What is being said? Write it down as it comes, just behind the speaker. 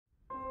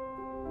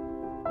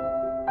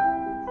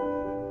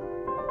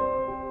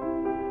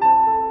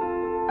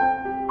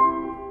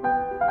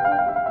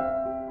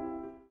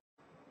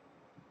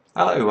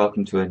Hello,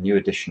 welcome to a new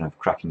edition of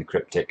Cracking the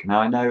Cryptic. Now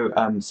I know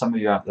some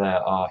of you out there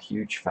are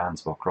huge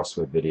fans of our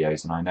crossword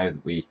videos, and I know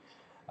that we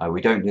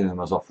don't do them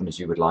as often as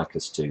you would like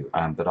us to,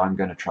 but I'm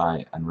going to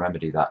try and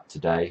remedy that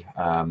today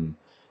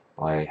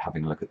by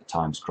having a look at the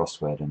Times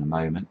crossword in a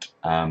moment.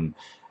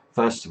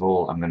 First of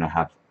all, I'm going to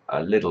have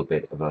a little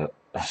bit of a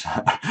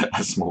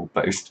small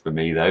boast for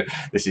me though.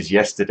 This is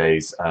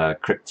yesterday's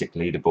cryptic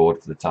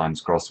leaderboard for the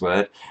Times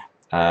crossword,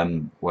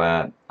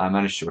 where I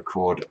managed to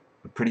record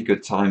a pretty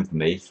good time for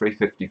me.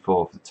 3:54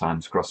 for the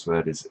Times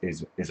crossword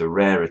is a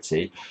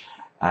rarity,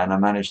 and I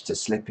managed to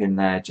slip in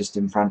there just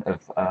in front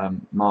of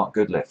Mark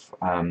Goodliffe,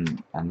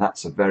 and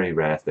that's a very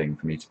rare thing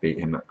for me to beat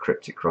him at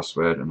Cryptic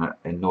Crossword, and I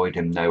annoyed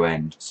him no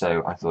end,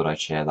 so I thought I'd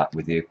share that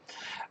with you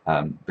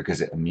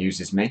because it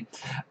amuses me.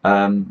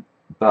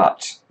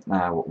 But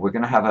now we're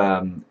going to have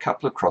a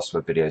couple of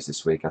crossword videos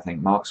this week. I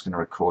think Mark's going to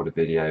record a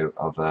video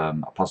of a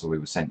puzzle we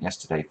were sent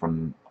yesterday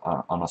from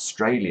an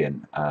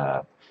Australian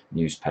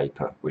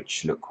newspaper,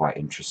 which looked quite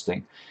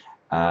interesting.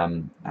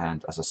 And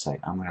as I say,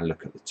 I'm going to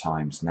look at the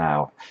Times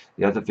now.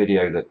 The other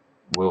video that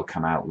will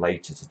come out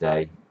later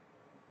today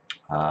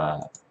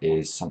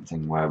is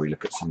something where we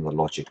look at some of the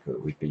logic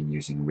that we've been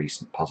using in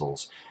recent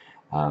puzzles.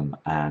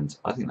 And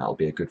I think that'll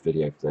be a good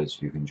video for those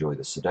of you who enjoy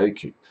the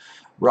Sudoku.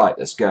 Right,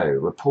 let's go.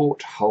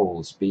 Report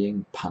holes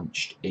being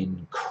punched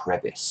in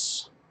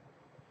crevice.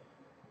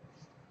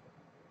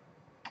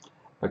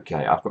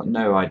 Okay, I've got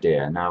no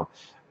idea. Now,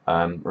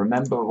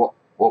 remember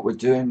what we're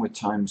doing with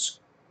Times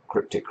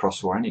Cryptic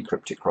Crossword, or any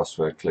Cryptic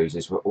Crossword clues,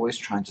 is we're always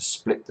trying to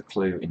split the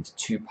clue into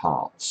two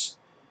parts.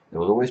 There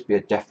will always be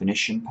a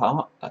definition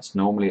part, that's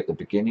normally at the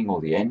beginning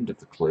or the end of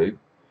the clue,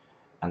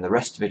 and the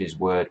rest of it is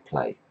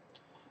wordplay.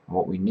 And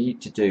what we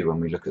need to do when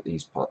we look at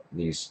these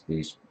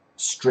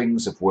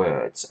strings of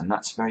words, and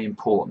that's very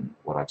important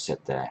what I've said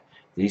there,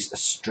 these are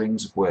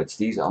strings of words,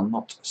 these are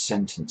not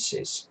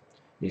sentences.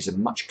 These are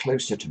much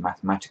closer to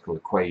mathematical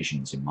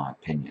equations in my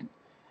opinion,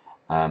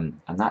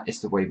 and that is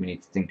the way we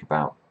need to think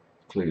about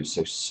clues.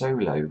 So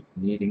solo,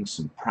 needing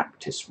some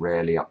practice,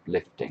 rarely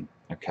uplifting.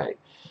 Okay,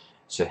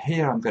 so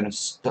here I'm going to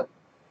split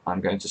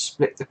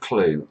the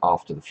clue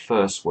after the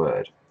first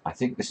word. I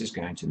think this is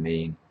going to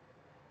mean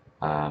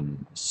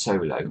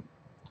solo,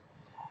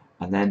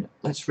 and then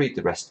let's read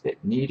the rest of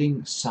it.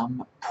 Needing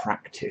some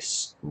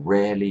practice,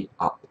 rarely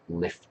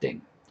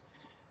uplifting.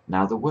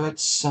 Now the word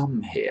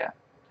some here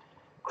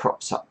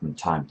crops up from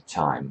time to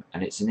time,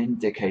 and it's an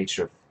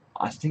indicator of,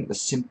 I think, the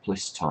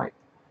simplest type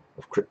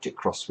of cryptic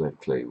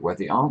crossword clue, where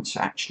the answer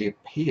actually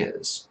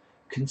appears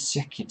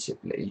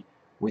consecutively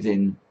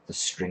within the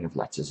string of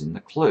letters in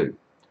the clue.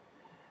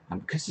 And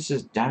because this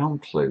is a down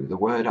clue, the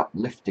word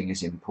uplifting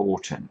is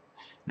important.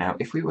 Now,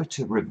 if we were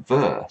to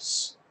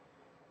reverse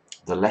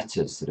the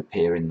letters that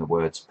appear in the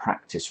words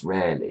practice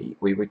rarely,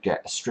 we would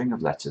get a string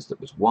of letters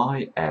that was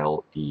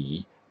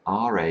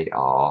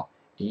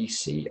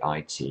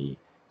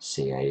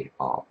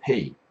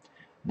Y-L-E-R-A-R-E-C-I-T-C-A-R-P.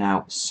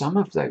 Now, some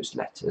of those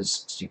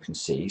letters, as you can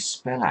see,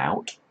 spell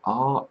out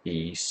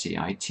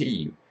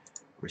R-E-C-I-T.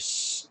 I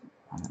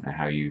don't know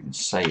how you even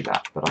say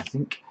that, but I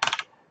think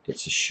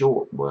it's a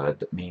short word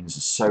that means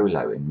a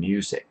solo in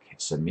music.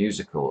 It's a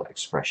musical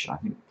expression. I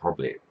think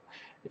probably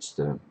it's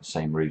the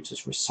same root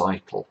as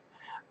recital.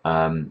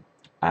 And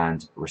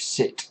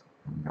recit,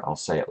 I'll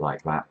say it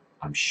like that,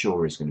 I'm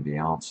sure is going to be the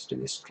answer to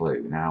this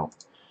clue. Now,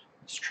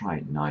 let's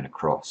try 9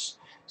 across.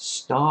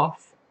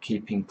 Staff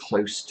keeping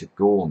close to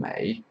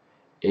gourmet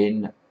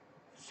in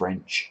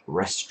French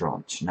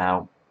restaurant.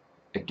 Now,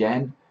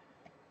 again,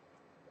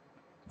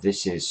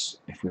 this is,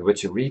 if we were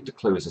to read the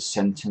clue as a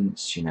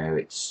sentence, you know,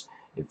 it's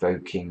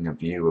evoking a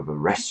view of a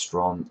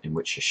restaurant in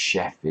which a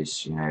chef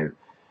is, you know,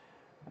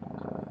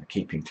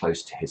 keeping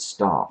close to his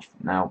staff.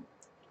 Now,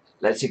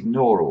 let's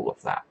ignore all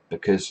of that,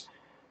 because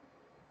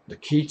the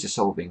key to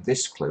solving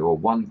this clue, or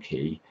one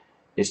key,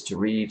 is to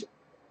read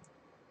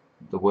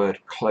the word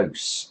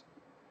close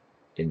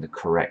in the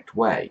correct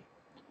way.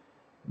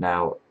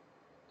 Now,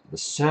 the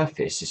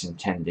surface is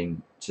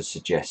intending to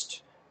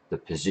suggest the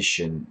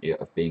position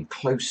of being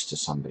close to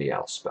somebody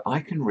else, but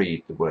I can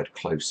read the word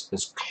close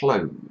as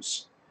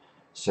close.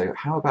 So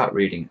how about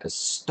reading as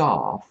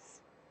staff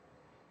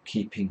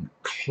keeping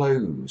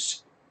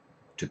close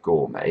to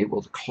gourmet?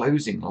 Well, the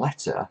closing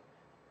letter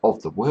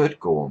of the word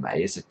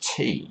gourmet is a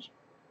T.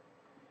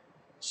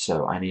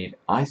 So I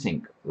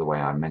think the way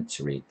I'm meant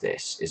to read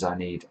this is I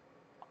need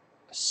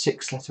a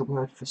 6-letter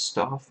word for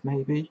staff,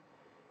 maybe,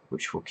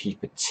 which will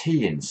keep a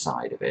T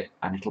inside of it,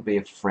 and it'll be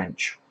a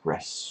French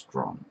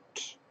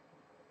restaurant.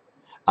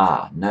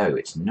 Ah, no,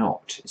 it's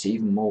not. It's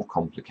even more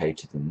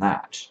complicated than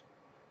that.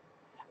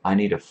 I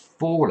need a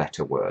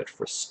 4-letter word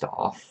for a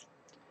staff,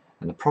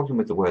 and the problem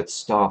with the word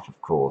staff,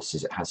 of course,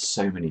 is it has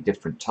so many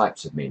different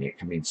types of meaning. It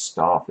can mean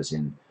staff as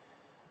in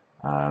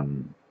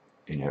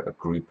you know, a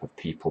group of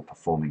people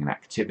performing an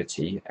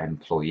activity,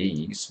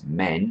 employees,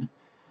 men,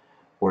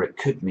 or it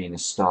could mean a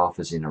staff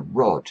as in a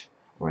rod,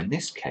 or in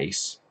this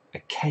case, a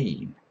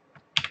cane.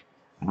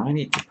 And I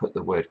need to put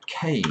the word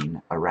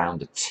cane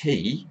around a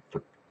T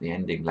for the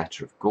ending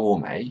letter of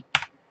gourmet,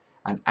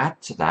 and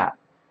add to that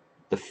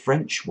the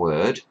French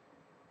word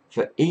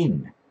for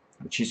in,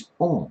 which is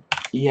en,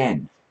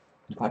 en.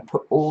 If I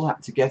put all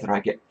that together,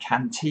 I get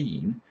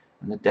canteen,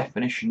 and the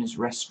definition is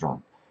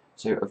restaurant.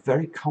 So a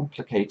very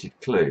complicated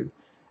clue,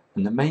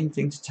 and the main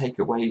thing to take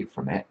away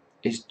from it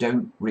is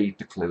don't read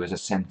the clue as a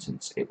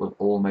sentence. It will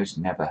almost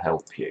never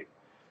help you.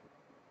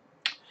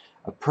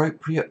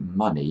 Appropriate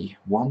money,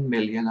 1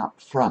 million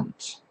up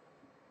front.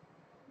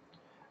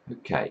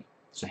 Okay,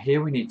 so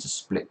here we need to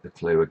split the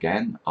clue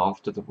again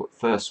after the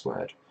first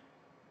word.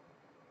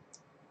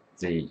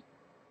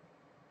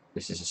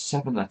 This is a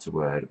 7-letter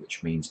word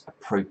which means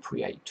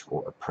appropriate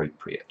or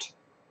appropriate.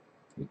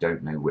 We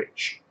don't know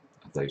which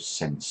of those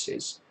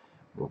senses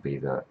will be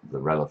the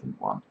relevant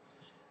one.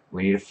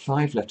 We need a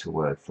 5-letter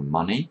word for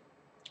money,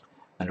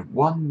 and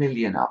 1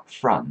 million up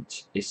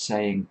front is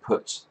saying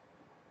put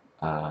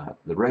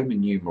the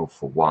Roman numeral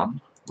for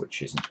 1,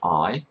 which is an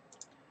I,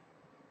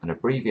 an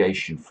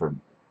abbreviation for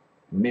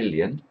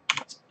million,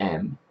 that's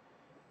M,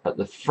 at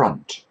the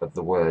front of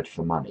the word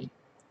for money.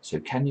 So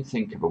can you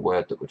think of a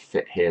word that would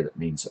fit here that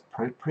means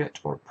appropriate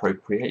or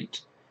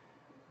appropriate?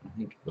 I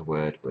think the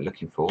word we're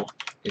looking for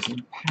is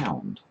in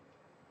pound.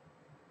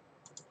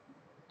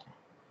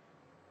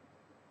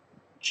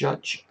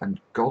 Judge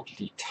and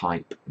godly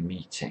type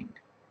meeting.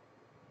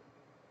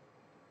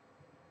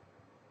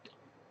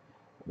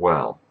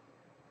 Well,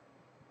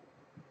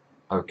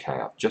 okay,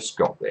 I've just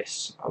got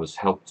this. I was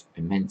helped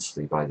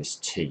immensely by this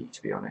T,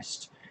 to be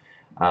honest.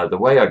 The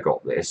way I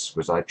got this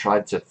was I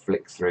tried to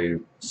flick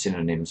through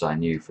synonyms I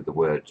knew for the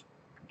word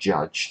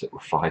judge that were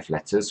 5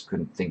 letters,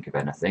 couldn't think of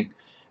anything.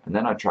 And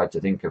then I tried to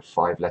think of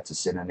 5-letter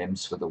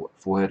synonyms for the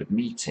word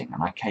meeting,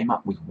 and I came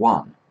up with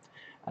 1.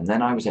 And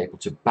then I was able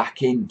to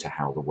back into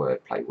how the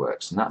wordplay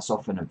works, and that's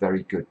often a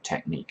very good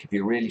technique. If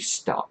you're really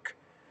stuck,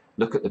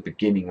 look at the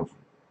beginning of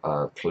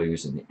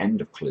clues and the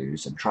end of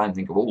clues and try and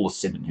think of all the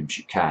synonyms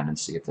you can and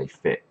see if they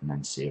fit, and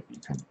then see if you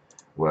can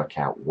work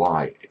out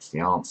why it's the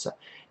answer.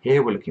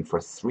 Here we're looking for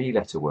a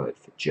 3-letter word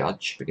for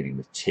judge, beginning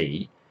with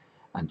T,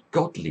 and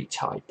godly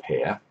type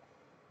here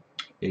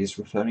is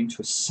referring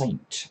to a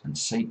saint, and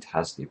saint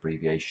has the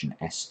abbreviation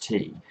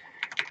ST,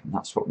 and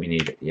that's what we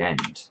need at the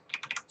end.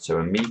 So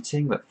a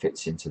meeting that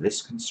fits into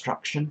this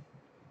construction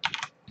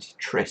is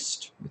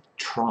tryst, with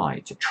try,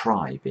 to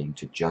try being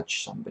to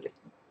judge somebody.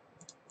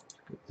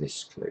 Look at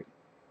this clue.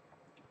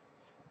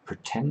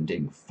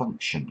 Pretending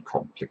function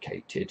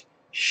complicated,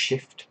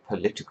 shift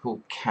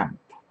political camp.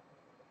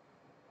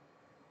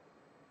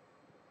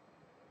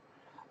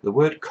 The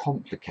word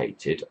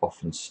complicated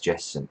often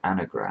suggests an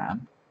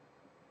anagram,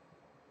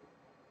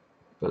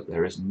 but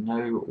there is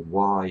no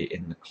Y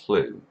in the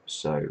clue,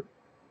 so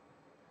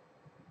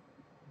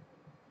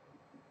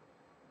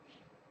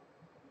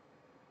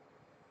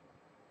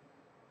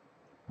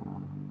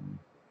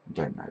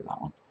don't know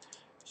that one.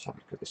 Let's have a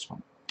look at this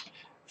one.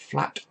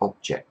 Flat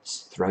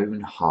objects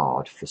thrown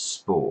hard for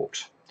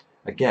sport.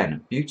 Again, a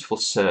beautiful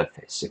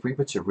surface. If we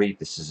were to read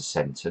this as a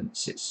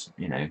sentence, it's,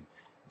 you know, it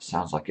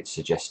sounds like it's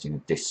suggesting a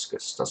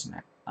discus, doesn't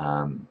it?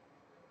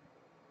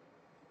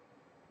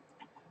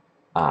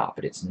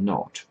 But it's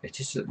not. It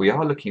is. We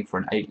are looking for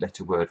an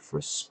 8-letter word for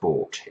a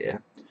sport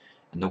here,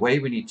 and the way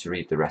we need to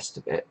read the rest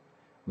of it,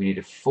 we need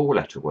a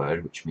 4-letter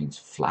word which means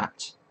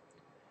flat,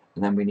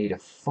 and then we need a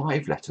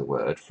 5-letter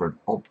word for an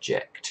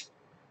object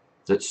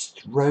that's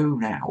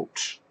thrown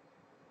out.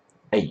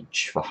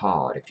 H for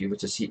hard. If you were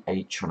to see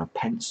H on a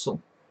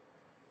pencil,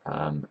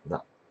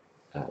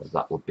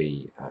 that would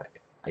be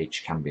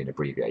H can be an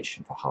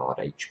abbreviation for hard,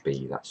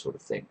 HB, that sort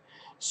of thing.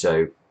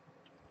 So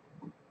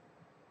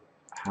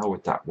how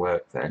would that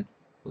work then?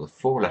 Well, the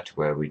 4-letter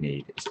word we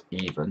need is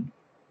even,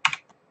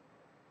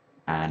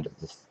 and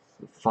the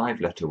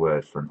 5-letter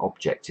word for an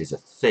object is a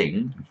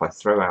thing. If I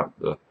throw out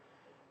the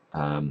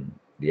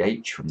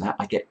H from that,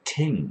 I get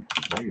ting.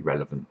 Very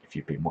relevant if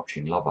you've been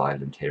watching Love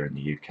Island here in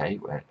the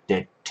UK, where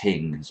dead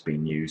ting has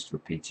been used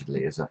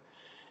repeatedly as a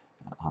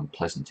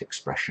unpleasant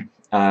expression.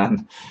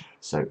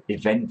 So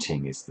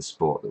eventing is the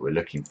sport that we're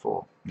looking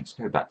for. Let's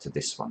go back to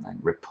this one then.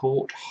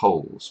 Report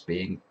holes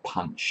being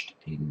punched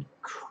in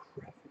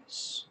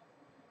crevice.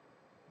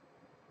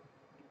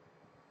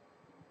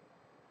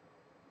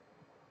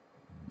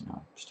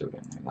 No, still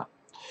don't know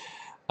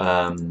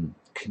that.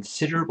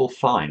 Considerable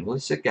fine. Well,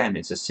 this again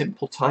is a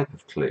simple type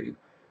of clue,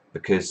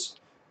 because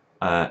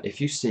if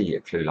you see a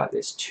clue like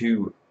this,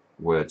 2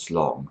 words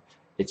long,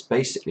 it's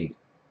basically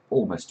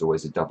almost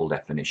always a double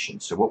definition.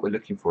 So what we're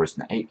looking for is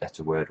an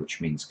 8-letter word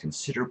which means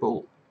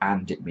considerable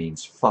and it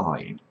means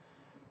fine.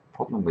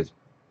 Problem with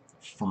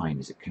fine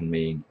is it can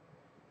mean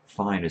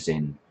fine as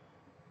in,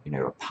 you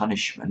know, a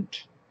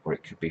punishment, or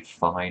it could be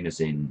fine as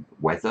in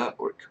weather,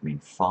 or it could mean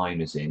fine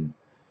as in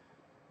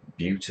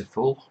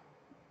beautiful.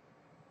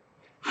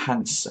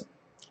 Handsome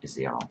is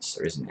the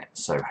answer, isn't it?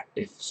 So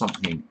if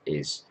something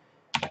is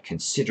a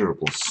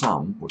considerable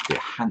sum, would be a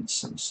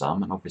handsome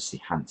sum, and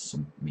obviously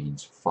handsome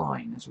means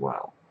fine as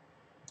well.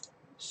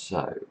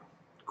 So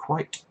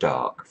quite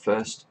dark.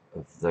 First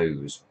of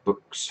those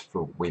books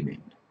for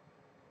women.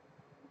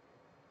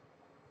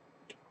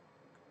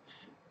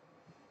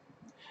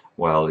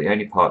 Well, the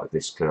only part of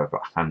this clue I've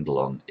got a handle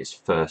on is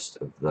first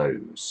of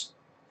those.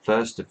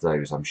 First of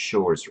those, I'm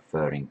sure, is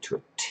referring to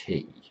a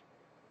T.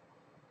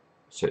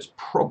 So it's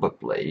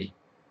probably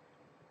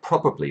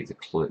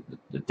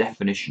the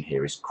definition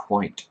here is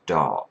quite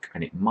dark,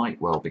 and it might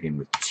well begin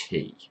with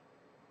T.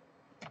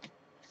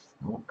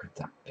 What could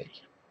that be?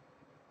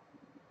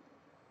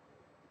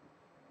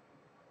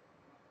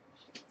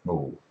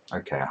 Oh,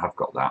 okay, I have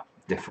got that.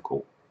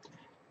 Difficult.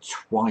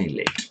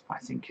 Twilight, I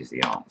think, is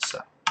the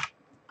answer.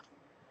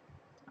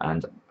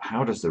 And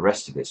how does the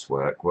rest of this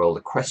work? Well,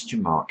 the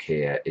question mark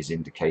here is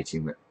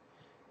indicating that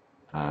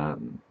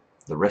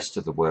the rest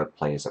of the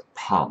wordplay is a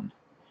pun.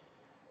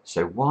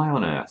 So why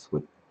on earth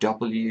would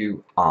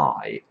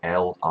W-I-L-I-T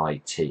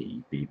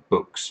be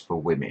books for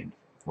women?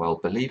 Well,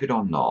 believe it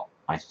or not,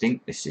 I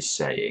think this is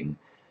saying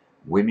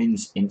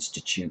Women's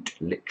Institute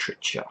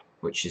Literature,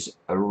 which is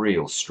a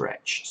real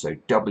stretch. So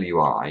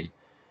W-I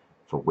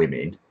for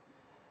women,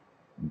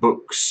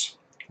 books,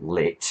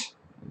 lit,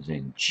 as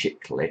in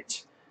chick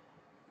lit,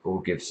 all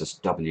gives us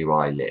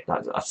WI lit.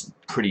 That's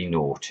pretty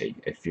naughty.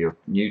 If you're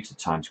new to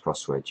Times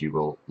Crossword, you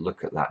will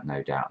look at that,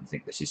 no doubt, and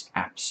think this is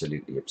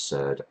absolutely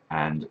absurd.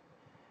 And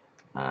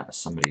as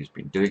somebody who's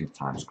been doing the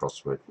Times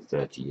Crossword for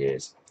 30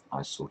 years,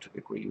 I sort of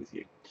agree with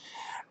you.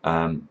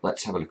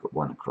 Let's have a look at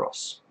one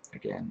across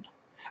again.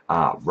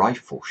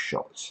 Rifle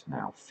shot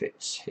now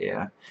fits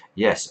here.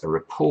 Yes, a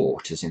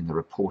report, as in the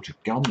report a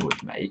gun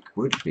would make,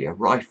 would be a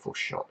rifle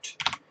shot.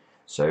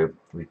 So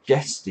we've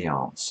guessed the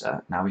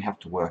answer. Now we have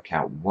to work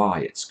out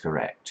why it's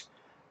correct.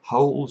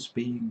 Holes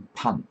being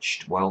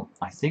punched. Well,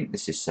 I think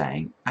this is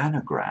saying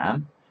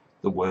anagram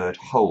the word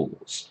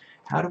holes.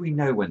 How do we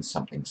know when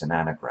something's an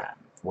anagram?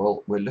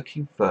 Well, we're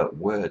looking for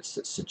words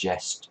that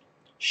suggest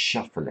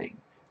shuffling,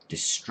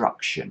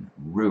 destruction,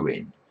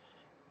 ruin,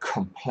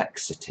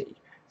 complexity.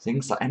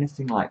 Things like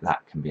anything like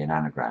that can be an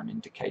anagram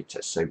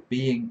indicator. So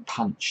being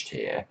punched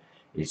here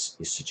is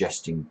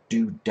suggesting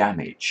do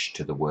damage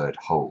to the word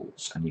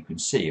holes. And you can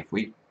see if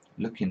we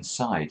look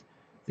inside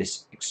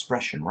this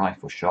expression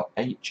rifle shot,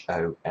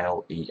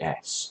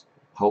 H-O-L-E-S,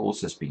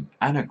 holes has been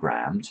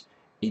anagrammed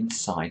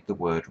inside the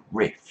word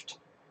rift.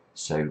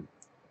 So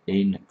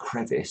in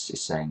crevice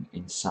is saying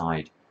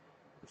inside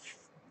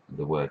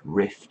the word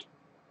rift,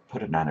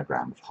 put an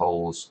anagram of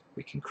holes,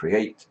 we can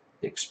create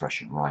the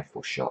expression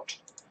rifle shot,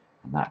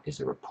 and that is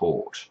a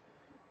report.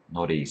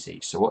 Not easy.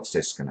 So what's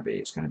this going to be?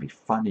 It's going to be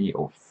funny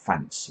or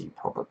fancy,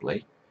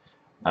 probably.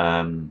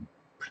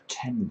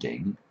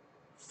 Pretending,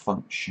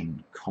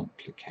 function,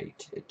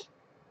 complicated.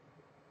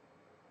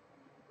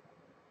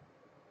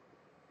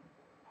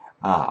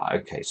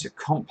 Okay, so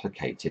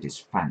complicated is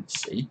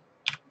fancy.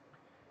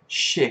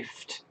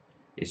 Shift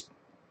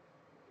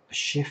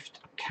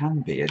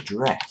can be a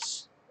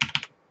dress.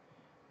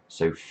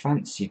 So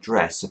fancy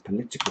dress, a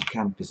political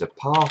camp is a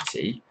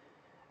party,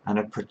 and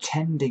a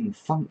pretending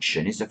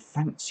function is a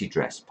fancy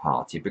dress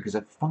party, because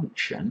a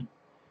function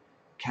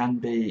can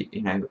be,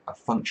 you know, a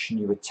function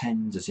you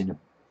attend, as in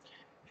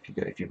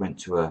if you went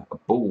to a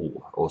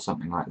ball or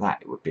something like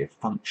that, it would be a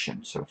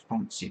function. So a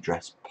fancy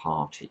dress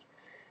party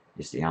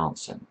is the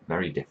answer.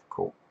 Very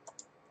difficult.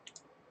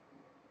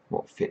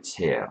 What fits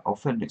here?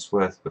 Often it's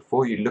worth,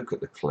 before you look at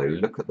the clue,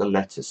 look at the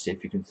letters, see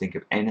if you can think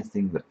of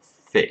anything that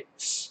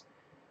fits.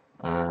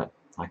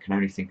 I can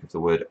only think of the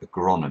word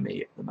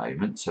agronomy at the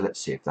moment, so let's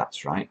see if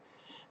that's right.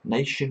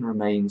 Nation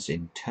remains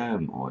in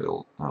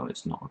turmoil. Oh,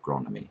 it's not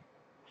agronomy.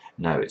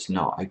 No, it's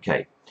not.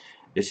 Okay,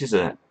 this is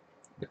the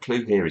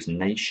clue here is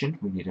nation.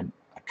 We need a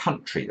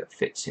country that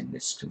fits in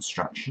this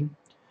construction.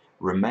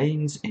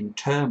 Remains in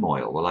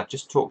turmoil. Well, I've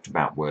just talked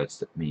about words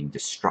that mean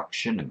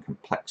destruction and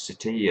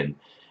complexity, and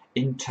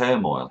in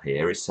turmoil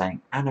here is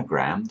saying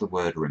anagram the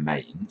word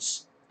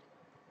remains.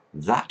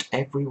 That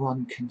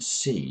everyone can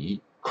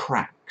see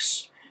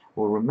cracks.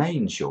 Well,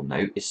 remains, you'll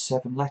note, is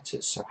 7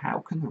 letters, so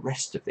how can the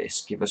rest of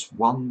this give us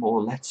one more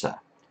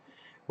letter?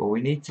 Well, we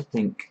need to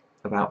think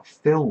about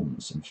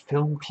films and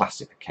film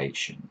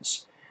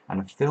classifications, and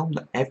a film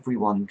that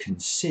everyone can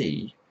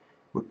see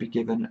would be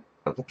given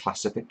the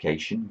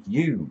classification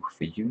U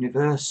for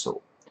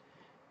universal.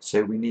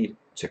 So we need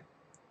to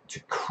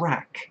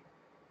crack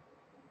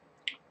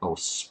or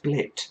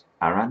split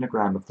our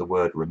anagram of the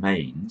word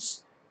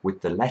remains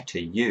with the letter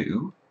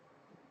U,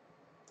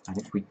 and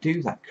if we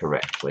do that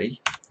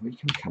correctly, we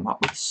can come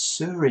up with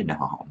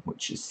Suriname,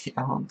 which is the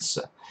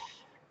answer.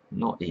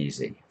 Not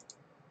easy.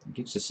 It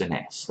gives us an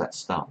S.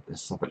 Let's have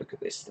a look at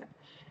this then.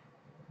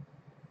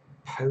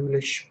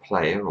 Polish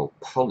player or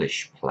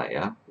Polish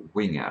player,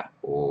 winger,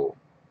 or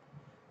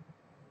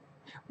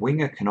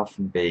winger can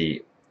often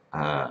be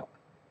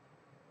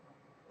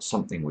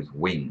something with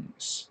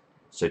wings.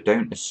 So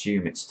don't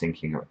assume it's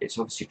thinking of, it's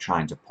obviously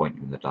trying to point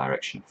you in the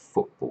direction of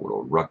football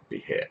or rugby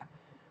here.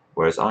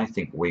 Whereas I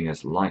think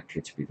winger's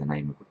likely to be the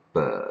name of a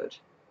bird.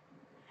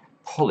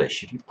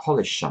 Polish, if you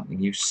polish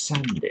something, you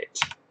sand it.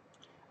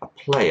 A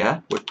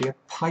player would be a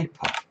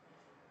piper,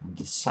 and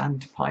the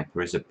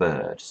sandpiper is a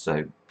bird,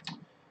 so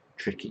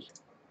tricky.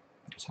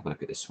 Let's have a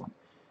look at this one.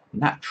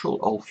 Natural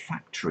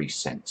olfactory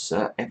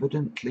sensor,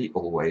 evidently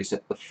always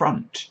at the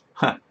front.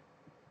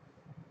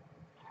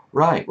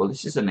 Right, well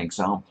this is an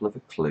example of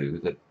a clue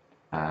that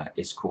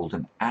is called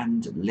an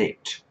and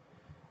lit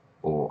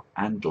or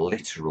and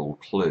literal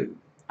clue.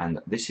 And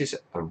this is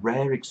a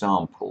rare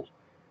example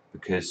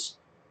because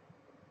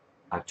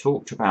I've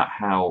talked about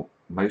how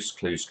most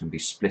clues can be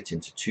split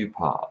into two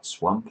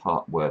parts, one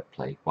part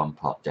wordplay, one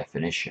part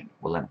definition.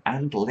 Well, an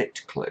and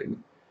lit clue,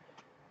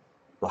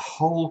 the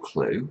whole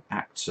clue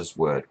acts as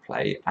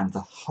wordplay and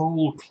the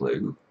whole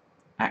clue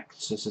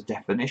acts as a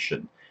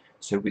definition.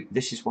 So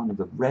this is one of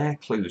the rare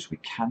clues we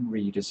can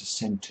read as a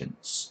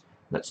sentence.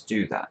 Let's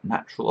do that.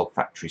 Natural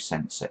olfactory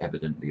sense are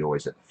evidently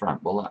always at the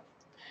front. Well, that's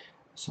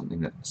something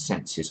that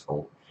senses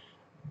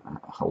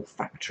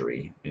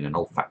olfactory in an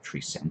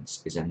olfactory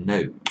sense is a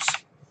nose.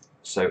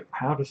 So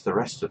how does the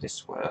rest of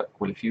this work?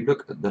 Well, if you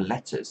look at the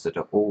letters that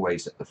are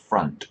always at the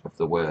front of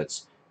the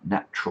words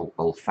natural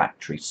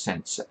olfactory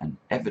sensor and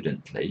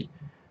evidently,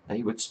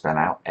 they would spell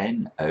out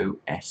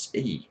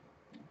N-O-S-E.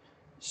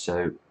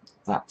 So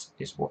that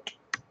is what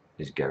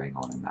is going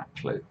on in that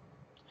clue.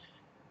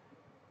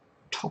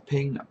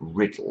 Topping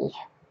riddle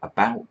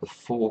about the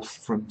fourth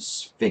from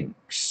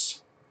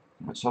Sphinx.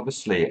 It's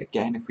obviously,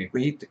 again, if we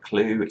read the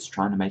clue, it's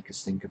trying to make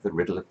us think of the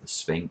riddle of the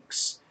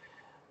Sphinx.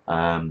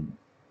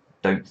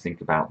 Don't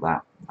think about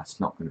that. That's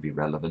not going to be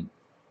relevant.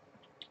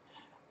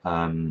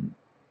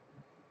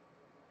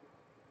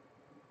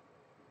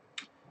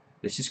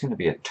 This is going to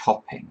be a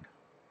topping.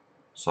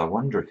 So I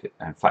wonder if it,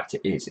 in fact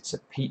it is, it's a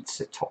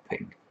pizza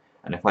topping.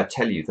 And if I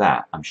tell you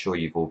that, I'm sure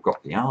you've all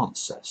got the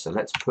answer. So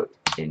let's put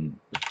in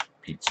the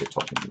pizza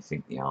topping we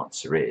think the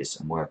answer is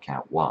and work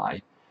out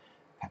why.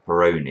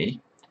 Pepperoni.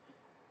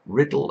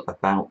 Riddle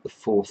about the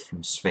fourth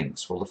from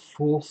Sphinx. Well, the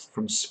fourth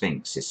from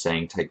Sphinx is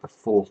saying take the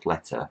fourth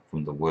letter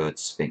from the word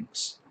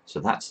Sphinx. So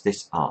that's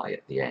this I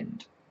at the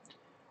end.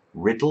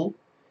 Riddle.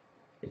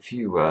 If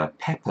you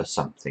pepper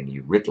something,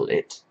 you riddle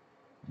it.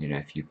 You know,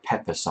 if you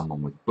pepper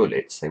someone with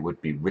bullets, they would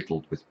be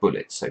riddled with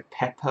bullets. So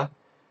pepper,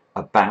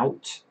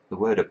 about, the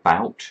word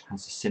about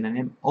has a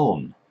synonym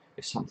on.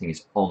 If something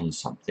is on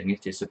something,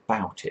 it is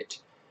about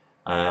it.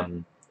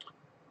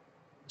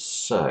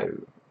 So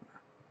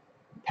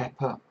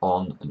pepper,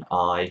 on, and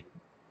I,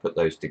 put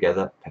those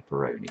together,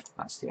 pepperoni.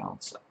 That's the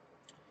answer.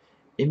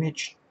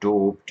 Image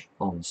daubed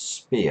on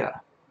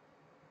spear.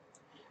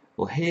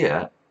 Well,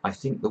 here I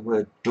think the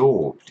word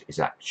daubed is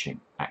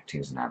acting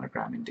as an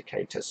anagram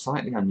indicator,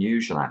 slightly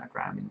unusual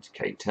anagram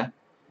indicator,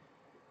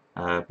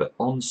 but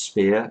on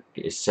spear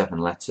is 7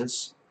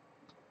 letters.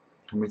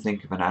 Can we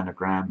think of an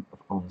anagram of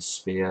on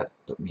spear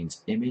that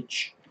means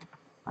image?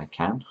 I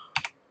can.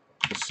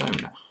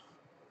 Persona.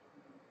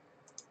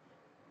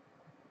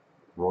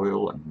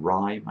 Royal and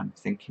rhyme, I'm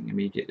thinking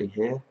immediately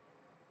here.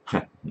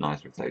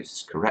 Neither of those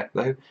is correct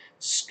though.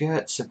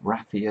 Skirts of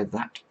raffia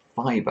that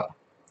fibre.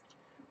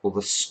 Well,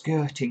 the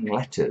skirting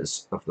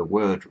letters of the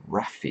word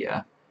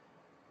raffia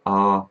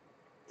are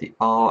the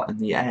R and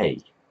the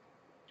A,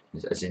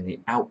 as in the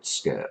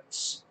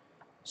outskirts.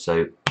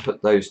 So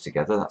put those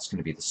together, that's going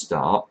to be the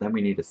start. Then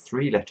we need a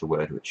 3-letter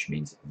word which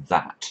means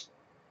that,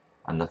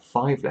 and the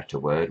 5-letter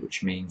word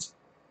which means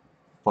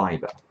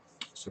fibre.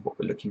 So what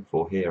we're looking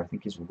for here I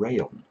think is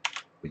rayon,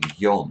 with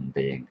yon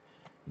being,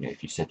 you know,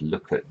 if you said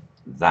look at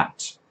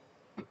that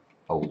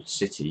old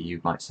city, you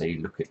might say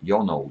look at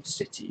yon old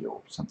city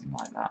or something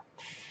like that.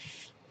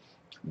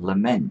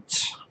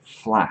 Lament,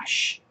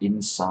 flash,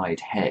 inside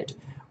head.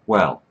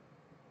 Well,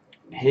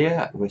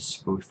 here we're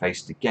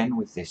faced again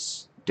with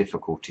this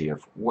difficulty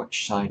of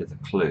which side of the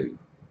clue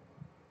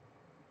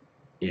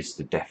is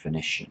the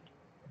definition.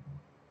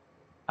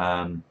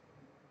 And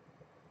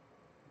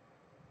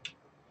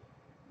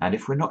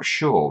if we're not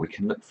sure, we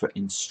can look for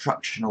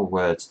instructional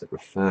words that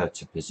refer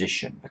to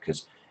position,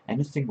 because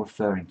anything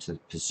referring to the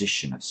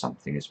position of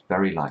something is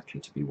very likely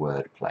to be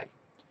wordplay.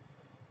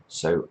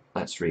 So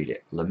let's read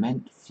it.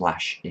 Lament,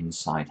 flash,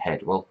 inside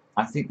head. Well,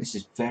 I think this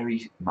is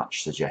very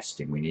much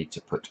suggesting we need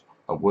to put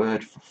a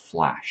word for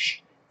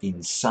flash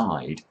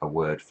inside a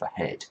word for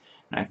head.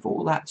 Now, if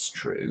all that's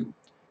true,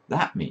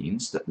 that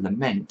means that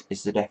lament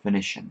is the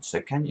definition.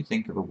 So can you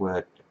think of a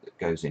word that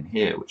goes in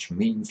here which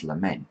means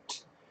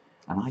lament?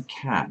 And I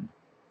can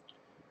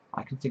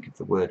think of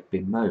the word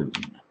bemoan.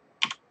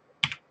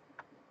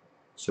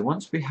 So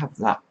once we have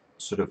that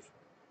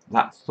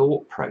that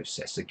thought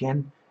process,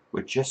 again,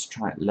 we're just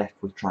left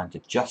with trying to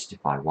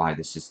justify why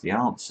this is the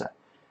answer.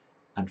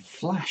 And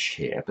flash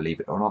here, believe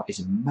it or not,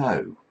 is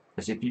mo.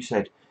 As if you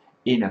said,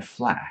 in a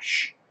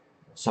flash,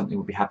 something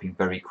would be happening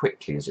very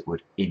quickly, as it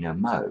would in a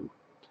mo.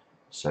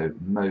 So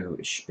mo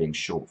is being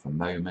short for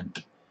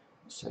moment.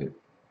 So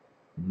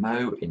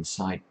mo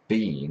inside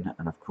bean,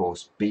 and of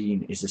course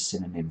bean is a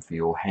synonym for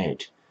your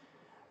head.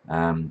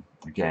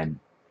 Again,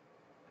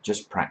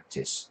 just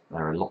practice.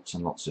 There are lots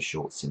and lots of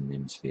short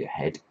synonyms for your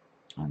head,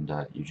 and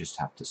you just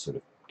have to sort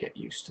of get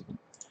used to them.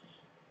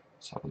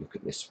 Let's have a look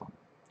at this one.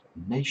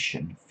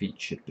 Nation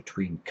featured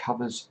between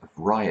covers of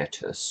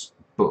riotous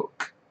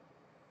book.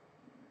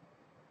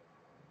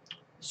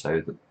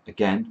 So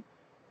again,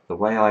 the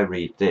way I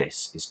read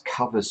this is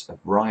covers of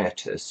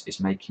riotous is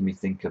making me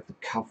think of the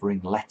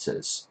covering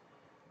letters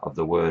of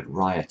the word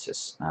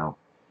riotous. Now,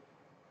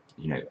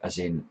 you know, as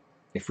in,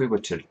 if we were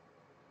to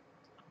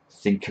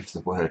think of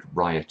the word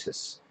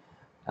riotous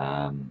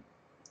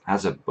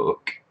as a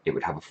book, it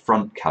would have a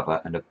front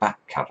cover and a back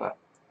cover,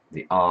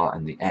 the R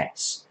and the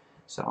S.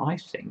 So I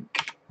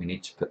think we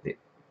need to put the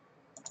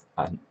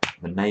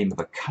name of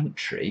a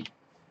country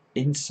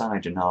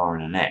inside an R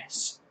and an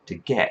S to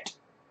get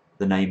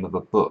the name of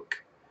a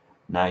book.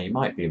 Now you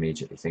might be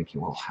immediately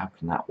thinking, well, how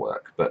can that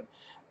work? But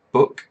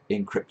book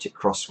in cryptic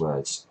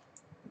crosswords,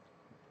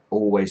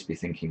 always be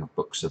thinking of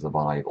books of the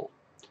Bible.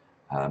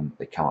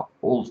 They come up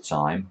all the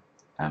time,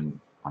 and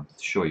I'm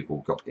sure you've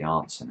all got the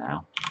answer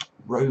now.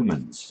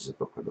 Romans is a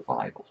book of the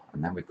Bible,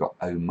 and then we've got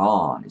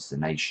Oman is the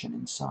nation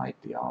inside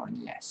the R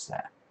and the S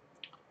there.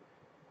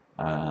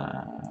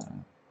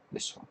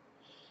 This one.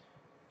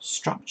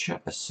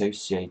 Structure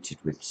associated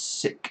with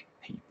sick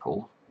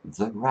people,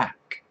 the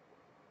rack.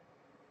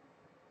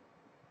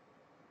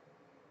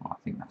 Well,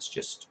 I think that's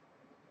just,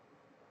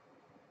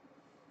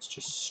 it's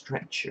just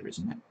stretcher,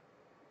 isn't it?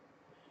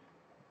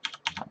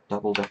 That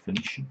double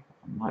definition.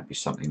 There might be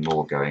something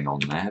more going on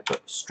there,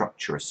 but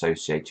structure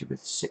associated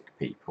with sick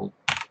people.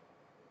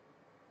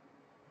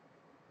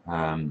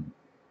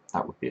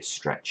 That would be a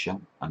stretcher,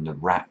 and the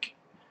rack,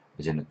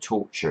 as in a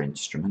torture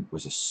instrument,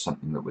 was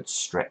something that would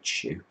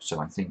stretch you. So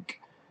I think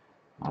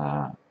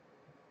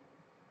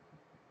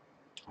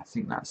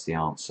that's the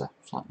answer.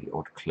 Slightly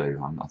odd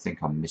clue. I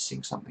think I'm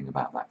missing something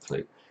about that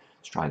clue.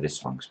 Let's try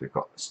this one because we've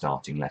got the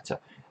starting letter.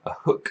 A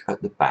hook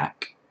at the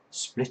back,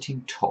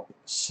 splitting top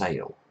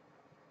sail.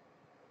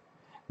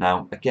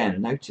 Now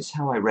again, notice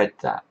how I read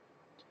that.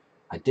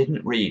 I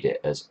didn't read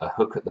it as a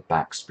hook at the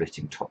back,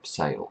 splitting top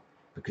sail,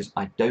 because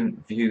I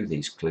don't view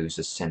these clues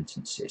as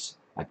sentences.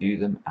 I view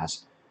them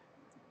as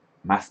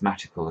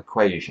mathematical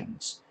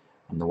equations.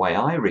 And the way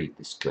I read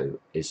this clue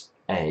is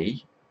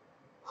A,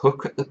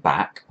 hook at the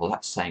back. Well,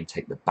 that's saying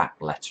take the back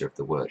letter of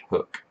the word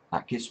hook.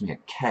 That gives me a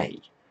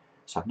K.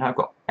 So I've now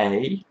got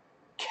A,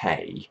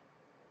 K,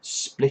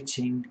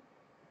 splitting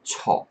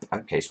top.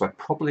 Okay, so I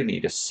probably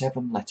need a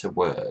 7-letter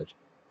word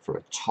for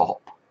a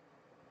top.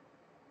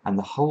 And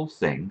the whole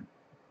thing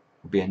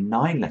would be a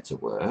 9-letter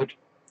word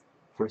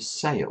for a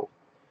sail.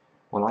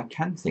 Well, I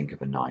can think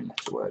of a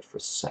 9-letter word for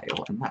a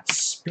sail, and that's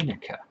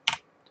spinnaker.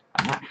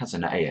 And that has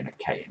an A and a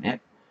K in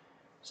it.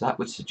 So that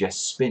would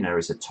suggest spinner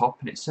is a top,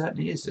 and it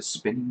certainly is a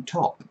spinning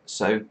top.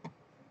 So,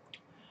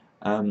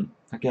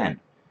 again,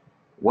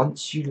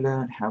 once you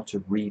learn how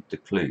to read the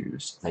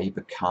clues, they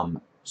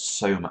become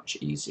so much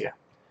easier.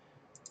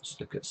 Let's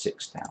look at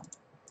 6 down.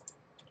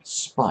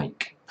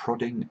 Spike,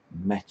 prodding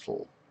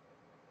metal,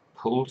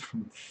 pulled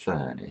from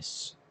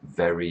furnace,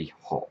 very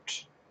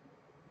hot.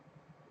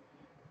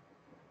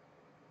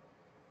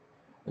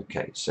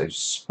 Okay, so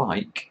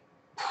spike,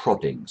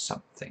 prodding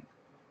something.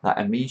 That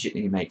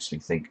immediately makes me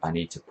think I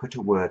need to put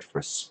a word for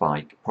a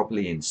spike,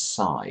 probably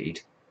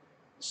inside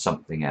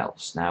something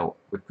else. Now,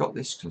 we've got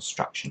this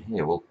construction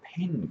here. Well,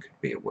 pin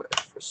could be a word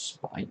for a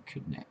spike,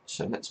 couldn't it?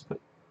 So let's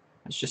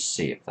just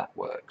see if that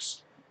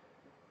works.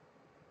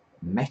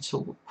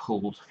 Metal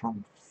pulled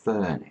from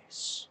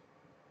furnace.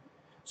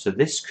 So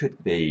this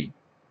could be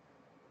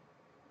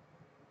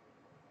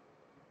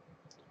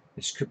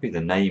the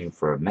name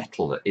for a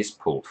metal that is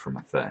pulled from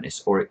a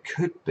furnace, or it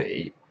could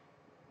be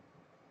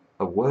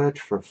a word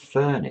for a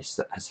furnace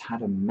that has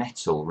had a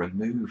metal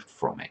removed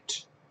from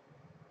it.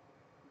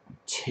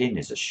 Tin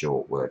is a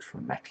short word for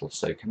a metal,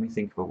 so can we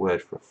think of a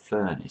word for a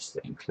furnace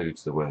that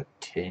includes the word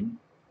tin?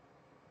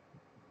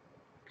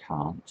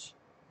 Can't.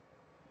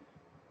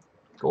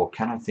 Or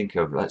can I think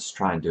of, let's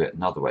try and do it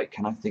another way,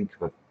 can I think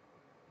of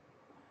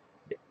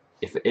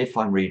if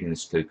I'm reading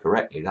this clue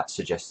correctly, that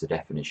suggests the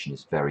definition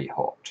is very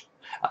hot.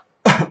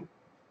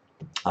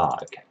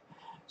 Okay.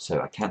 So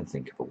I can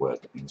think of a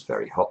word that means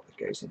very hot that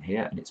goes in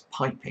here, and it's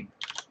piping.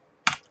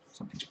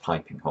 Something's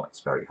piping hot, it's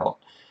very hot.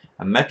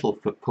 And metal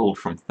pulled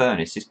from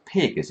furnace is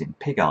pig, as in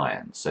pig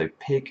iron. So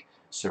pig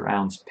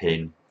surrounds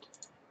pin,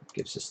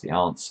 gives us the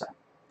answer.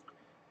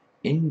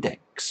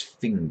 Index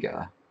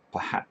finger,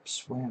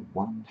 perhaps where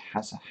one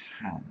has a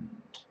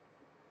hand.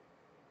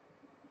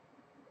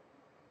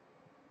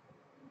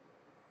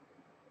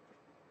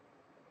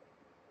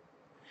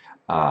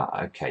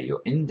 Okay,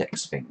 your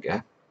index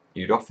finger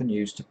you'd often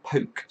use to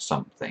poke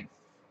something.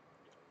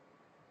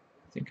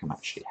 I think I'm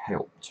actually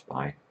helped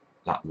by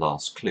that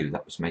last clue.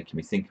 That was making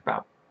me think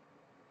about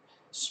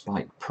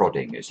spike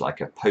prodding. It's like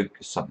a poke,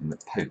 something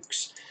that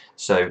pokes.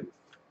 So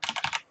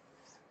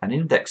an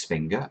index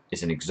finger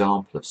is an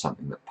example of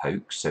something that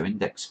pokes. So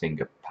index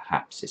finger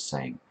perhaps is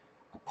saying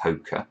a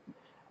poker.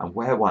 And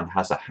where one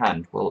has a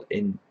hand, well,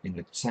 in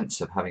the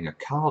sense of having a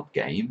card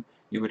game,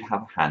 you would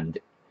have a hand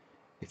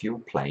if you were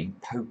playing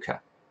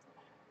poker.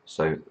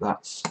 So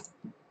that's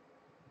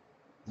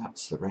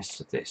the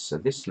rest of this. So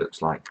this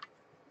looks like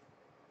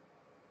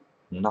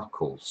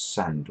knuckle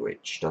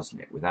sandwich, doesn't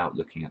it, without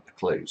looking at the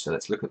clue. So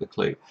let's look at the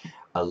clue.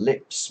 A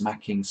lip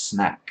smacking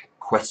snack,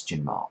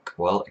 question mark.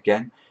 Well,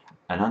 again,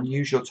 an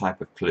unusual type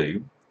of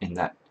clue in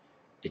that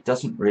it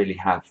doesn't really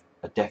have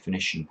a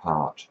definition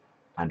part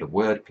and a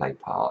wordplay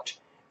part.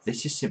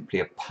 This is simply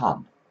a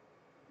pun.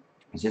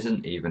 This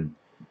isn't even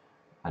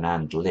an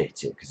and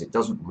lit, because it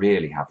doesn't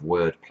really have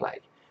wordplay.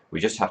 We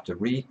just have to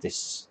read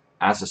this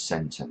as a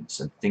sentence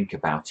and think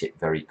about it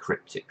very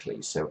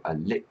cryptically. So a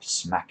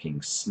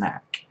lip-smacking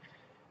snack.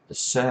 The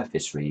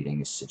surface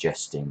reading is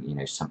suggesting, you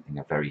know, something,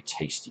 a very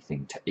tasty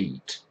thing to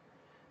eat.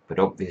 But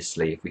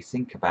obviously, if we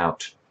think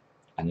about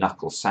a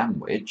knuckle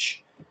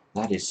sandwich,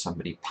 that is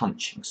somebody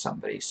punching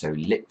somebody. So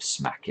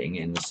lip-smacking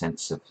in the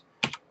sense of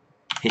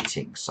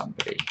hitting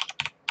somebody.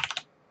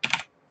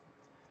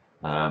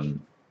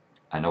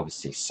 And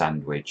obviously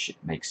sandwich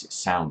makes it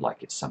sound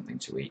like it's something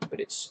to eat, but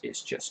it's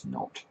just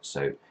not.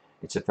 So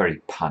it's a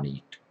very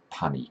punny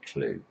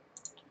clue.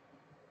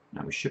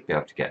 Now we should be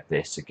able to get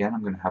this. Again,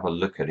 I'm going to have a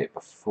look at it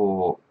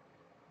before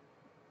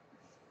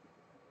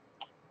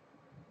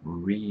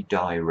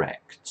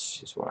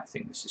redirects is what I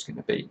think this is going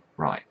to be.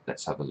 Right,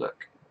 let's have a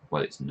look.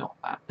 Well, it's not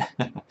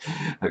that.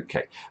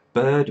 Okay,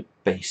 bird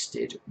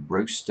basted,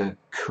 roaster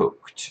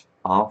cooked,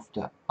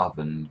 after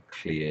oven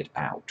cleared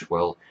out.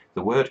 Well,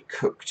 the word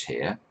cooked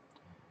here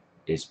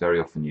is very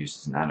often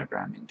used as an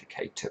anagram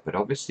indicator, but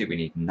obviously we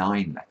need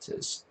 9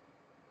 letters,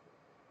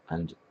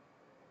 and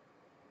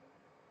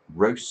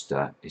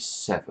roaster is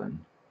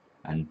 7,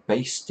 and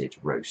basted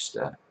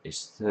roaster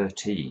is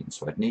 13.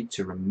 So I'd need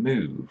to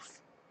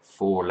remove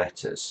 4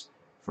 letters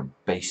from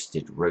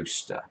basted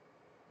roaster.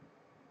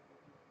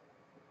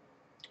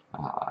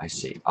 I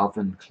see,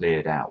 oven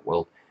cleared out.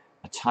 Well,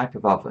 a type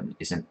of oven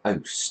is an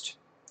oast,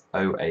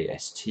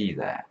 O-A-S-T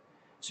there.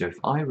 So if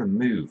I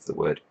remove the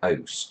word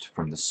oast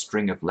from the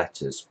string of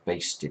letters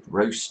basted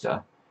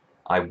roaster,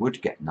 I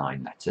would get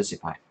 9 letters.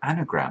 If I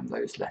anagram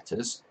those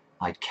letters,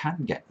 I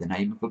can get the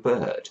name of a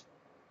bird.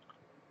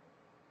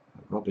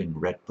 A robin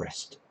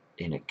redbreast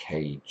in a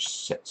cage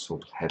sets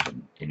all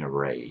heaven in a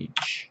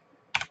rage.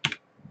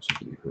 Those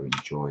of you who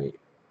enjoy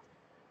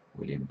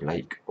William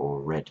Blake or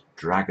Red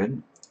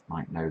Dragon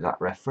might know that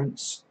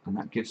reference, and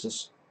that gives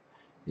us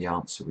the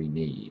answer we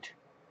need.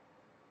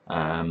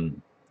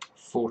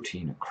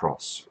 14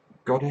 across.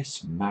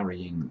 Goddess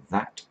marrying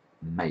that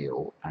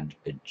male and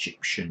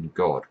Egyptian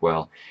god.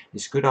 Well,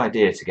 it's a good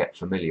idea to get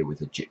familiar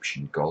with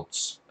Egyptian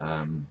gods.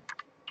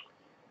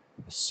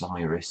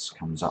 Osiris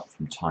comes up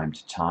from time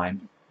to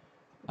time.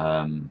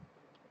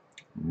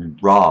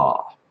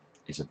 Ra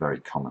is a very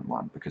common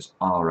one, because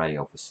RA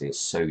obviously is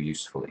so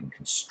useful in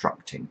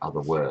constructing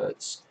other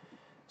words.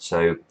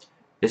 So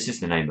this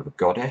is the name of a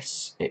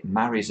goddess. It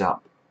marries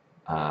up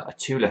a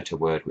 2-letter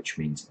word which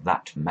means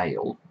that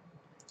male.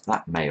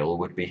 That male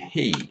would be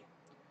he,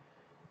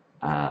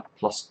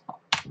 plus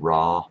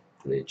Ra,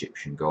 for the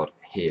Egyptian god.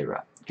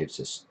 Hera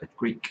gives us a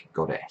Greek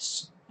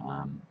goddess.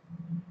 And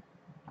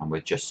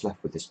we're just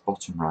left with this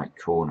bottom right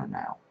corner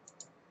now.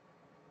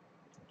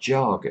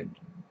 Jargon,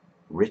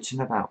 written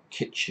about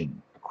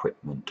kitchen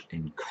equipment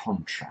in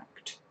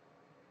contract.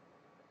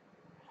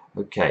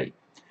 Okay,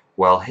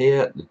 well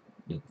here,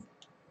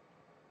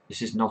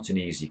 this is not an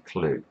easy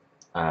clue,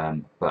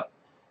 but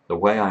the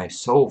way I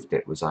solved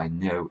it was I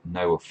know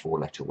a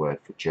 4-letter word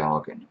for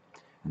jargon,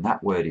 and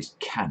that word is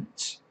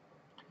cant,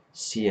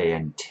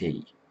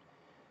 C-A-N-T.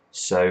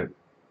 So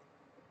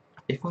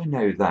if I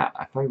know that,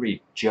 if I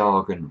read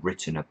jargon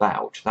written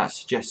about, that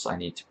suggests I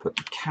need to put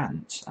the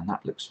cant, and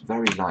that looks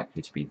very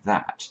likely to be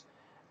that,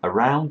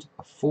 around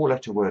a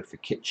 4-letter word for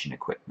kitchen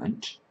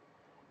equipment,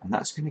 and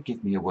that's going to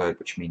give me a word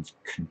which means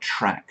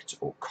contract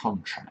or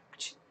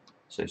contract.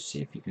 So see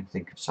if you can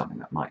think of something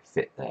that might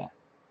fit there.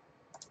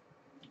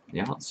 The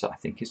answer, I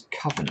think, is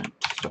covenant.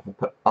 So if I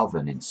put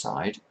oven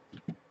inside,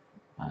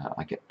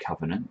 I get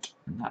covenant,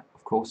 and that,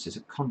 of course, is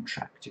a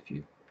contract. If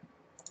you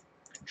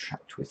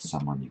contract with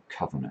someone, you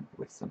covenant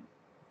with them.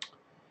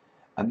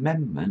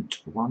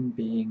 Amendment, one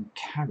being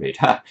carried.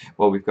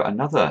 Well, we've got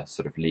another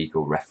sort of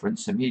legal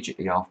reference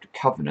immediately after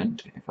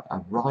covenant. If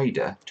a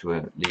rider to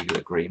a legal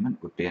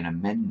agreement would be an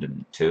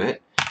amendment to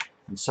it,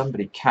 and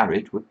somebody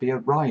carried would be a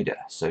rider.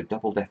 So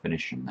double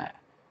definition there.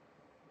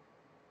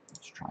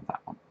 Let's try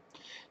that one.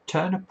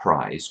 Turn a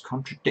prize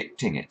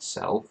contradicting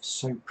itself,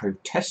 so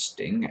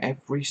protesting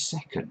every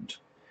second.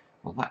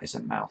 Well, that is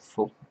a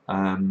mouthful.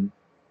 A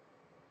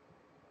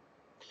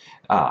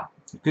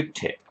good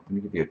tip. I'm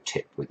going to give you a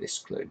tip with this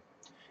clue.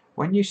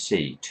 When you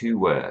see 2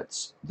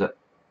 words that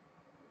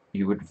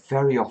you would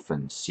very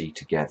often see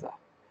together,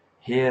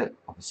 here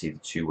obviously the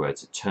 2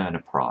 words are turn a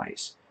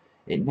prize.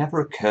 It never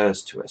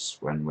occurs to us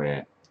when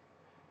we're,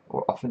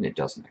 or often it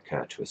doesn't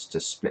occur to us, to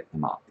split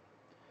them up.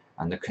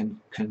 And the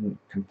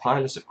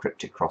compilers of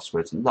Cryptic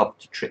Crosswords love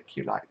to trick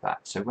you like that.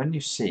 So when you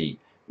see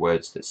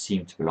words that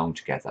seem to belong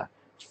together,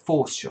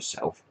 force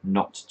yourself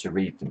not to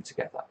read them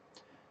together.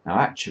 Now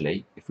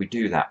actually, if we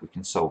do that, we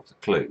can solve the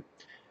clue.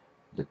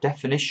 The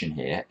definition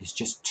here is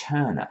just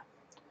Turner.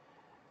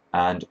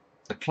 And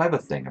the clever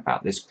thing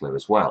about this clue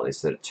as well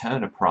is that a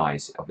Turner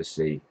prize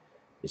obviously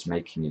is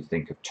making you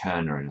think of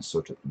Turner in a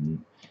sort of, you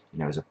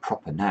know, as a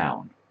proper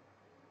noun.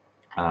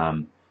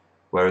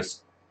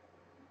 Whereas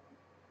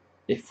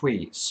if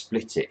we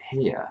split it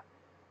here,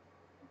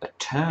 a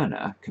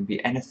turner can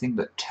be anything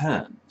that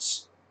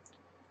turns.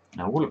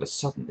 Now all of a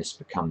sudden this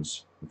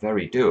becomes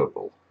very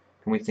doable.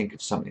 Can we think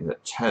of something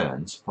that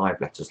turns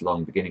 5 letters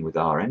long, beginning with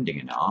R, ending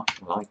in R?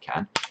 Well, I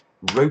can.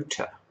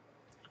 Rotor.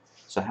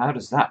 So how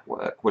does that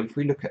work? Well, if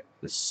we look at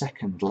the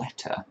second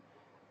letter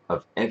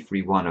of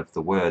every one of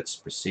the words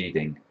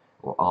preceding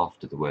or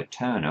after the word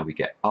turner, we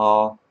get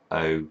R,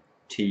 O,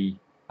 T,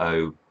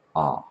 O,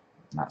 R.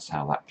 And that's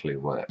how that clue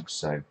works.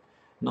 So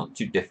not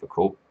too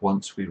difficult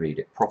once we read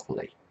it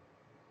properly.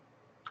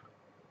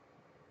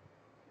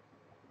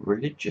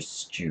 Religious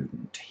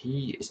student.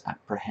 He is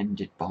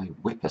apprehended by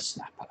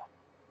whippersnapper.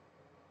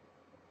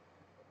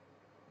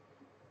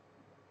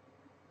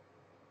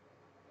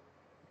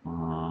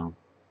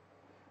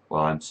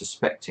 Well, I'm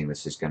suspecting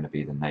this is going to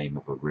be the name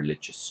of a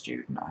religious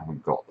student. I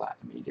haven't got that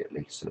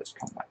immediately, so let's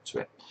come back to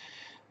it.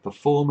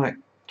 Performer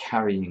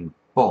carrying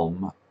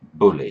bomb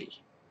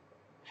bully.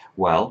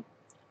 Well,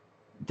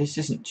 this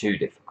isn't too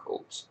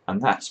difficult,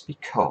 and that's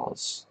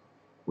because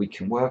we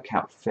can work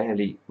out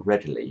fairly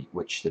readily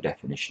which the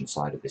definition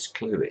side of this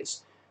clue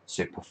is.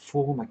 So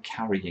performer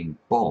carrying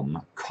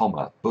bomb,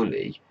 comma,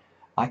 bully.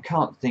 I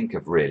can't think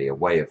of really a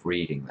way of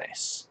reading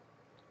this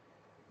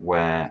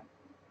where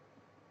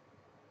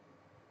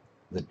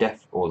the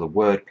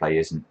wordplay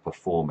isn't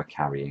performer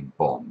carrying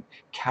bomb.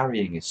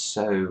 Carrying is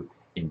so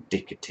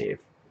indicative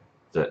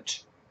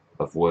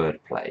of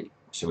wordplay.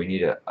 So we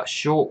need a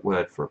short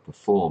word for a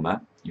performer.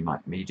 You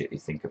might immediately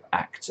think of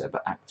actor,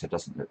 but actor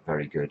doesn't look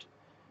very good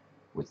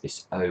with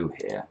this O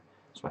here.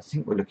 So I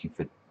think we're looking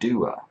for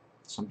doer.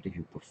 Somebody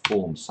who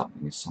performs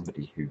something is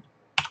somebody who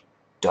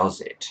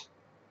does it.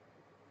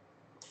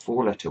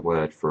 4-letter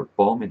word for a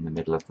bomb in the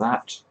middle of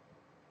that.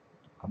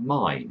 A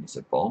mine is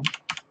a bomb.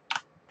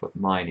 Put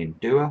mine in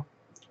doer,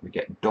 we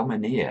get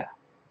domineer,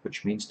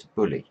 which means to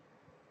bully.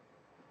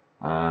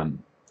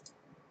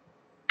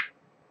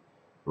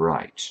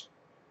 Right,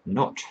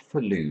 not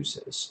for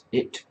losers.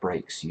 It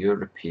breaks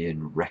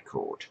European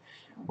record.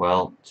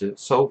 Well, to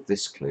solve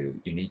this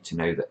clue, you need to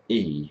know that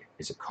E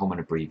is a common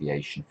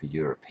abbreviation for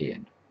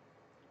European.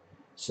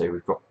 So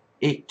we've got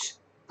it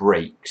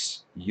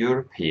breaks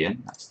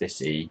European, that's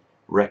this E,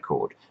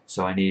 record.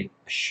 So I need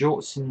a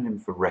short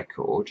synonym for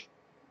record,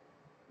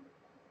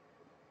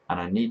 and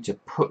I need to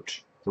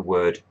put the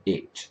word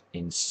it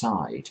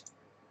inside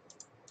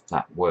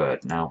that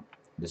word. Now,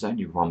 there's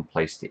only one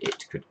place the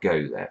it could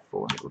go,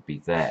 therefore, and it would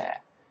be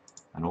there.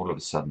 And all of a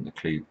sudden, the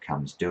clue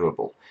becomes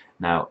doable.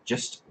 Now,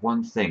 just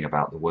one thing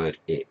about the word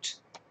it.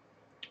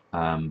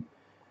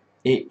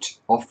 It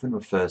often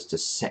refers to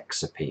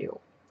sex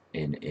appeal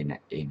in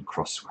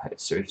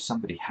crosswords. So if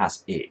somebody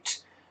has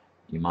it,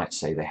 you might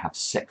say they have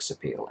sex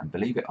appeal, and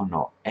believe it or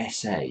not,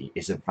 SA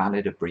is a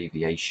valid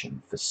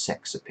abbreviation for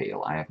sex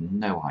appeal. I have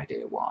no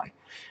idea why.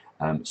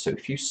 So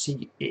if you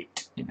see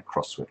it in a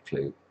crossword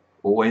clue,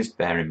 always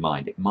bear in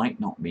mind it might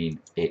not mean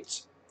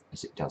it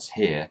as it does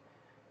here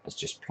as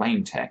just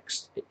plain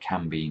text. It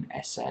can mean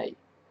SA.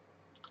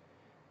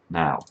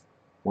 Now,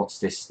 what's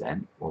this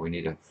then? Well, we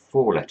need a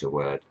 4-letter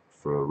word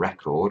for a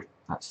record.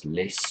 That's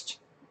list.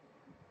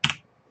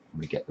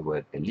 We get the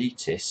word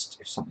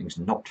elitist. If something's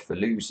not for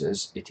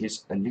losers, it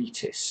is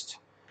elitist.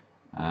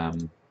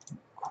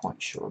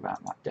 Quite sure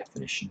about that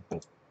definition,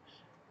 but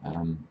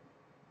I'm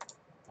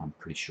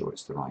pretty sure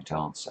it's the right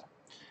answer.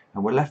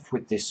 And we're left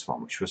with this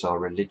one, which was our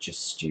religious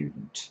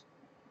student.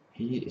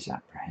 He is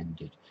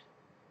apprehended.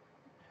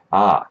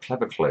 Ah,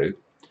 clever clue.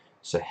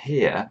 So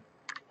here,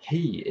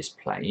 he is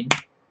plain,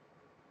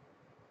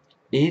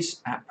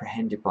 is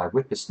apprehended by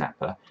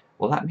whippersnapper.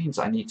 Well, that means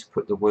I need to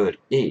put the word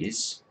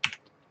is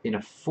in a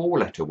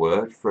 4-letter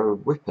word for a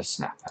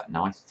whippersnapper.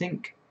 Now I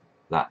think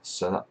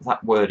that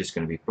word is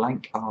going to be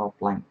blank R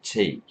blank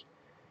T.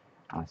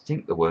 And I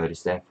think the word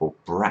is therefore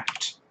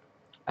brat.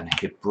 An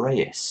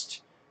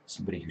Hebraist,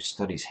 somebody who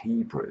studies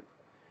Hebrew,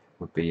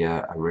 would be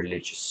a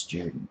religious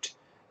student.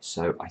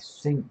 So I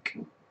think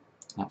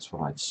that's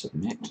what I'd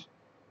submit.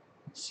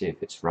 Let's see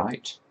if it's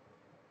right.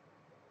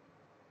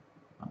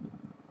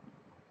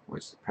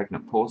 Where's the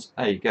pregnant pause?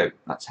 There you go.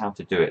 That's how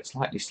to do it.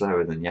 Slightly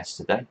slower than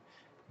yesterday.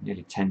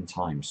 Nearly 10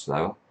 times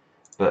slower,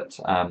 but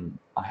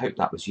I hope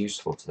that was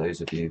useful to those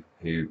of you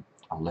who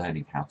are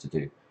learning how to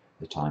do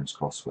the Times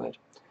crossword.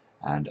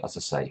 And as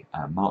I say,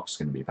 Mark's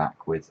going to be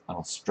back with an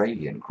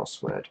Australian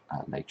crossword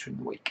later in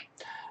the week.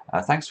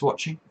 Thanks for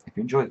watching. If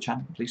you enjoy the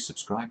channel, please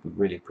subscribe. We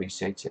really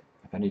appreciate it.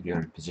 If any of you are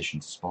in a position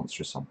to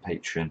sponsor us on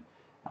Patreon,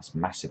 that's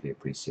massively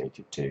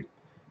appreciated too.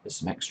 There's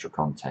some extra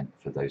content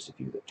for those of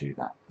you that do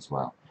that as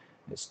well.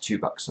 It's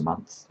 $2 a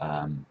month.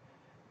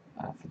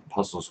 For the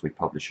puzzles we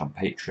publish on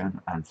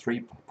Patreon, and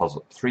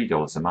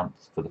 $3 a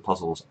month for the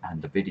puzzles and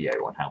the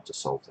video on how to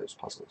solve those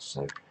puzzles.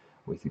 So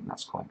we think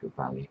that's quite good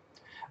value.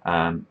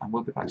 And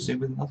we'll be back soon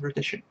with another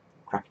edition,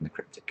 Cracking the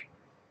Cryptic.